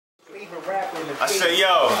I say,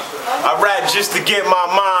 yo, I rap just to get my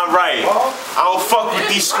mind right. I don't fuck with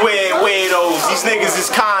these square weirdos. These niggas is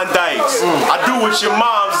Klondikes. I do what your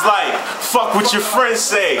mom's like. Fuck what your friends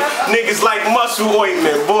say. Niggas like muscle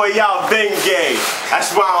ointment. Boy, y'all been gay.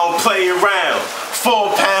 That's why I don't play around.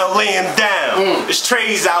 4 pound laying down. There's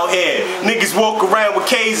trays out here. Niggas walk around with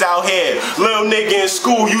K's out here. Little nigga in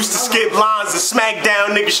school used to skip lines and smack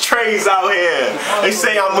down niggas' trays out here. They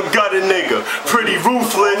say I'm a gutter nigga. Pretty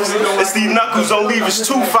ruthless. It's these knuckles don't leave his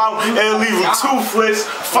tooth out and leave him toothless.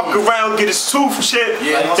 Fuck around, get his tooth chipped.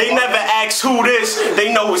 They never ask who this.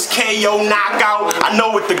 They know it's KO knockout. I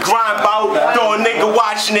know what the grind bout. Throw a nigga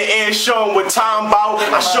watching the air, show him what time bout.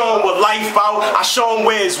 I show him what life bout. I show him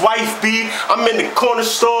where his wife be. I'm in the corner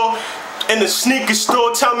store, in the sneaker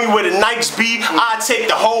store, tell me where the Nikes be. I take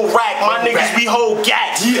the whole rack, my niggas we hold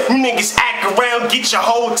gats. You niggas act around, get your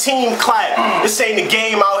whole team clapped. This ain't a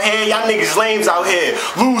game out here, y'all niggas lames out here,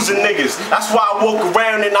 losing niggas. That's why I walk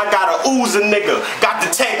around and I got a ooze a nigga. Got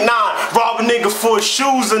the Tech 9, rob a nigga for his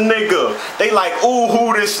shoes a nigga. They like, ooh,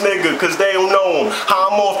 who this nigga? Cause they don't know him. How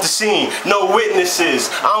I'm off the scene, no witnesses.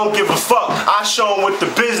 I don't give a fuck, I show him what the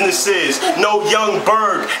business is. No young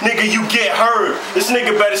bird, nigga you get heard. This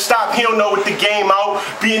nigga better stop, he don't know what the game out.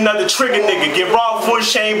 Be another trigger nigga. Get robbed for his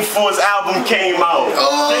shame before his album came out.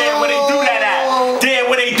 Damn, where they do that at? Damn,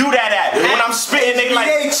 where they do that at? When I'm spitting, they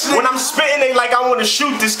like I wanna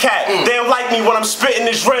shoot this cat. They don't like me when I'm spitting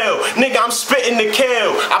this real. Nigga, I'm spitting the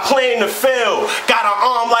kill. I play in the field. Got an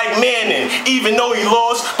arm like Manning, even though he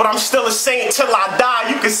lost, but I'm still a saint till I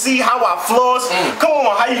die. You can see how I floss. Come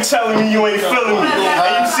on, how you telling me you ain't feeling me?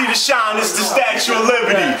 And you see the shine, it's the Statue of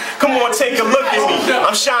Liberty. Come on, take a look at me.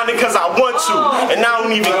 I'm shining cause I want to, and I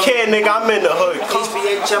don't even care, nigga, I'm in the hood.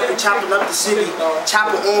 HBA jumping, chopping up the city,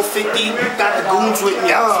 chopper on 50, got the goons with me.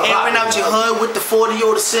 Airing out your hood with the 40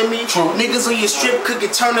 or the semi. Niggas on your strip cooking,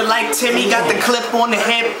 turning like Timmy. Got the clip on the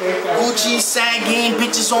hip, Gucci sagging,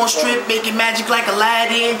 bitches on strip, making magic like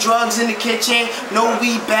Aladdin. Drugs in the kitchen, no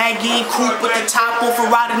weed bagging, coupe with the top off,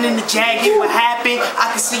 riding in the jagging. What happened? I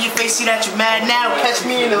can see your face, see that you mad now. Catch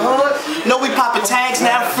me in the hood, know we popping tags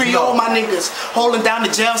now. Free all my niggas, holding down the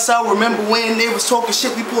jail cell. Remember when they was talking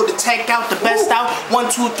shit, we pulled the tech out, the best out. 1,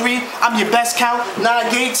 2, 3, I'm your best count.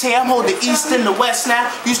 9 Gates here, I'm holding the east and the west now.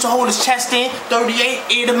 Used to hold his chest in, 38,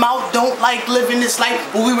 eat him out. Don't like living this life,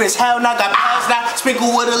 but we was hell, now got pounds now.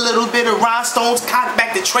 Sprinkle with a little bit of rhinestones, cock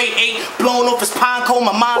back the tray 8, blown off his pine cone,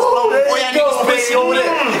 my mind's blown. Boy, y'all niggas pissy over there.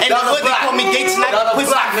 And the hood, they call me Gates, and I can push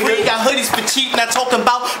like free. Got hoodies for cheap, not talking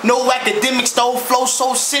about no academics though. Flow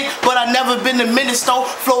so sick, but I never been a minister.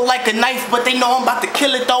 Flow like a knife, but they know I'm about to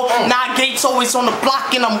kill it though. 9 Gates always on the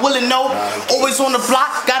block, and I'm willing no. Always on the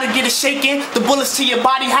block, gotta get it shaking. The bullets to your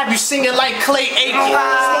body have you singing like Clay Aiken.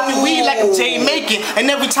 Smoking weed like a Jay Macon, and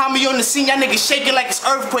every time we on the scene, y'all niggas shaking like it's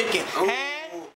earthquaking.